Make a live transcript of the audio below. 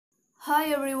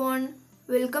Hi everyone,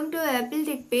 welcome to Apple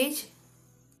Tech page.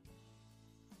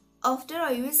 After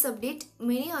iOS update,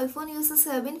 many iPhone users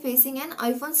have been facing an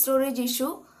iPhone storage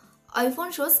issue.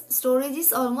 iPhone shows storage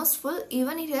is almost full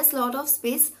even it has lot of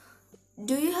space.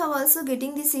 Do you have also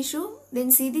getting this issue?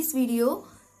 Then see this video.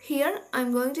 Here I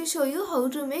am going to show you how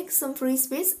to make some free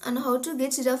space and how to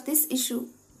get rid of this issue.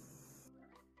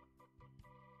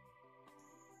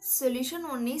 Solution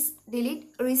 1 is delete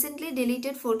recently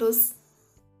deleted photos.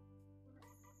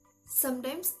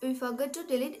 Sometimes we forget to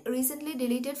delete recently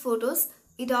deleted photos.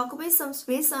 It occupies some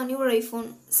space on your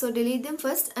iPhone. So delete them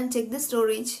first and check the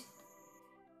storage.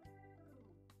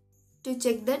 To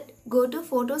check that, go to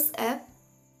Photos app.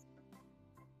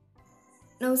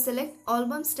 Now select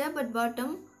Albums tab at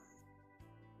bottom.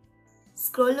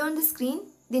 Scroll down the screen,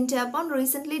 then tap on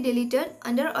Recently Deleted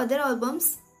under Other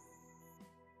Albums.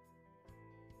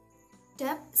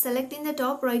 Tap Select in the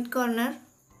top right corner.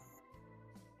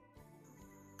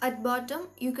 At bottom,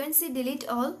 you can see Delete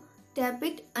All. Tap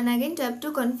it and again tap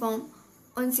to confirm.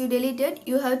 Once you delete it,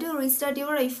 you have to restart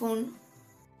your iPhone.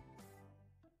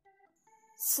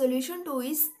 Solution 2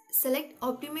 is select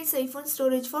Optimize iPhone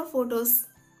Storage for photos.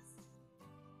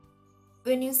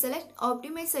 When you select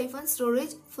Optimize iPhone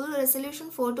Storage, full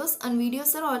resolution photos and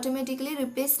videos are automatically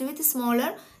replaced with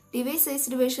smaller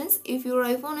device-sized versions if your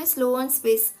iPhone is low on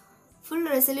space. Full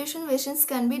resolution versions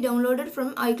can be downloaded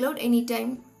from iCloud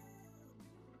anytime.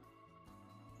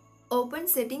 Open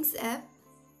Settings app.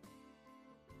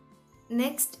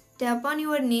 Next, tap on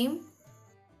your name.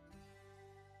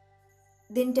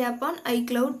 Then tap on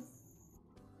iCloud.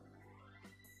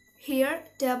 Here,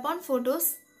 tap on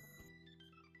Photos.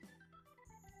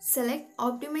 Select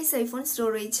Optimize iPhone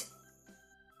Storage.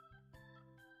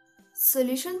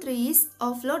 Solution 3 is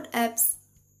Offload Apps.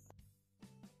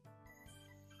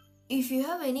 If you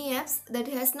have any apps that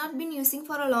has not been using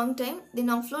for a long time, then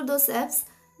offload those apps.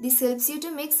 This helps you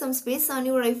to make some space on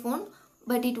your iPhone,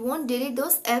 but it won't delete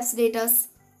those apps' data.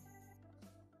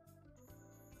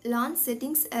 Launch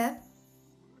Settings app.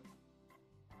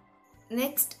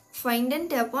 Next, find and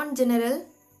tap on General.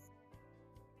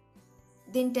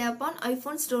 Then tap on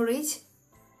iPhone Storage.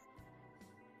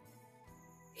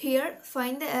 Here,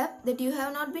 find the app that you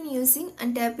have not been using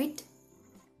and tap it.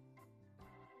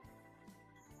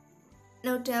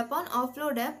 Now tap on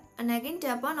Offload app and again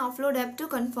tap on Offload app to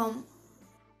confirm.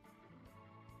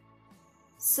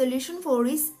 Solution 4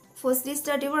 is first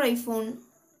restart your iPhone.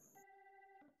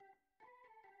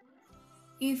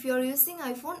 If you are using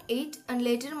iPhone 8 and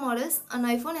later models and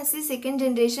iPhone SE second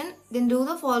generation, then do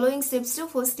the following steps to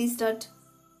first restart.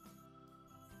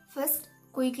 First,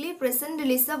 quickly press and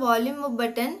release the volume up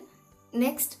button.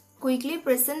 Next, quickly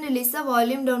press and release the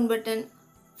volume down button.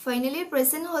 Finally,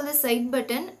 press and hold the side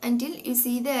button until you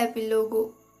see the Apple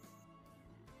logo.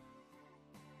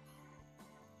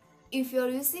 If you are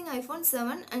using iPhone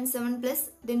 7 and 7 Plus,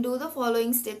 then do the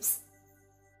following steps.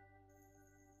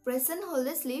 Press and hold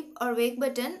the sleep or wake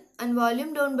button and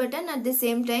volume down button at the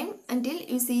same time until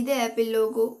you see the Apple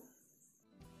logo.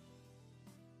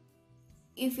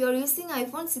 If you are using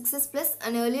iPhone 6s Plus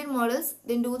and earlier models,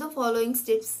 then do the following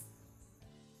steps.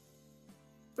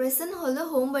 Press and hold the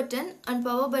home button and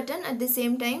power button at the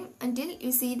same time until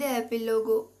you see the Apple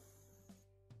logo.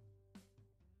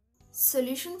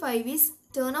 Solution 5 is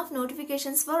turn off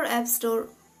notifications for App Store.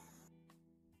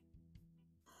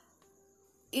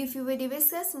 If your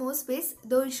device has more space,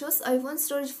 though it shows iPhone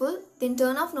storage full, then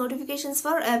turn off notifications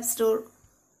for App Store.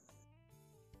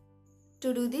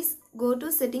 To do this, go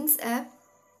to Settings app.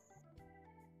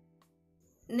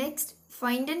 Next,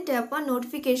 find and tap on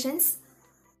Notifications.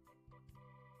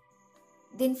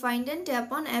 Then find and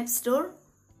tap on App Store.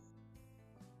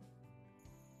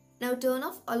 Now turn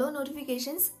off Allow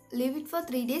Notifications, leave it for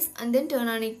 3 days and then turn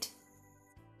on it.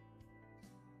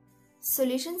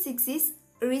 Solution 6 is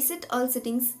Reset all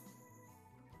settings.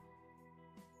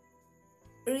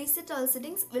 Reset all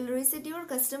settings will reset your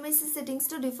customized settings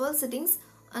to default settings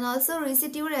and also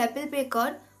reset your Apple Pay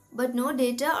card, but no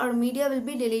data or media will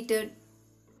be deleted.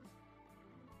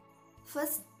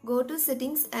 First, go to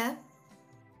Settings app.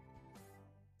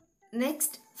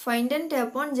 Next, find and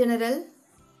tap on General.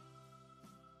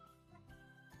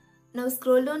 Now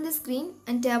scroll down the screen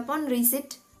and tap on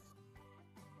Reset.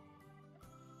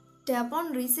 Tap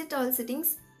on Reset all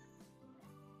settings.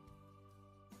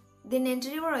 Then enter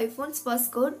your iPhone's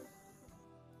passcode.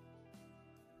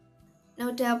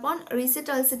 Now tap on Reset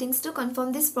all settings to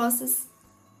confirm this process.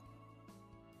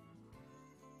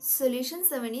 Solution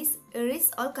 7 is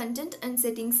erase all content and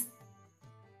settings.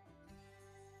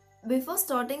 Before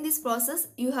starting this process,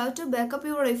 you have to backup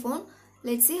your iPhone.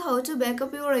 Let's see how to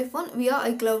backup your iPhone via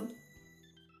iCloud.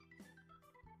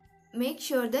 Make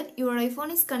sure that your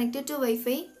iPhone is connected to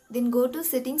Wi-Fi, then go to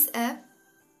Settings app.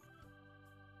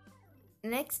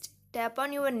 Next, tap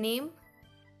on your name.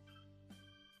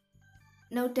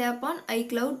 Now tap on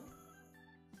iCloud.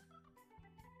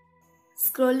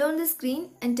 Scroll down the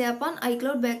screen and tap on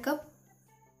iCloud Backup.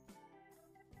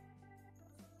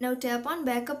 Now tap on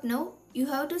Backup now. You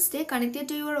have to stay connected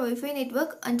to your Wi-Fi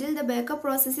network until the backup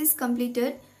process is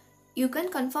completed. You can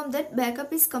confirm that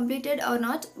backup is completed or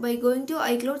not by going to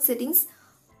iCloud settings.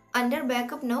 Under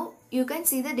Backup now, you can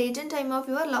see the date and time of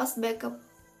your last backup.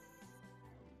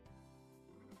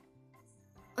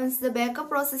 Once the backup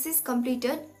process is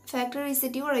completed, factory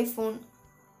reset your iPhone.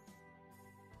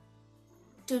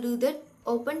 To do that,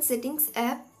 open Settings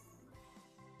app.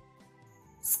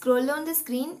 Scroll down the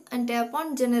screen and tap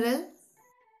on General.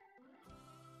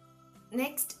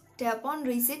 Next, tap on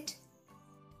Reset.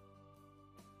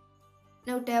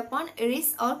 Now tap on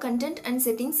Erase all content and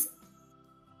settings.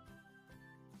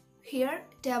 Here,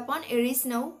 tap on Erase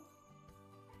now.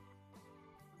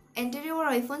 Enter your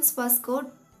iPhone's passcode.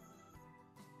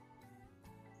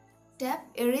 Tap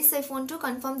Erase iPhone to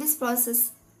confirm this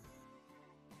process.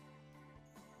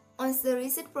 Once the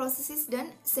reset process is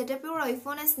done, set up your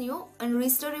iPhone as new and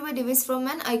restore your device from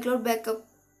an iCloud backup.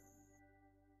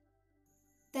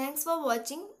 Thanks for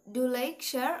watching. Do like,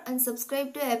 share and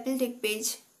subscribe to Apple Tech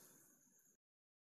page.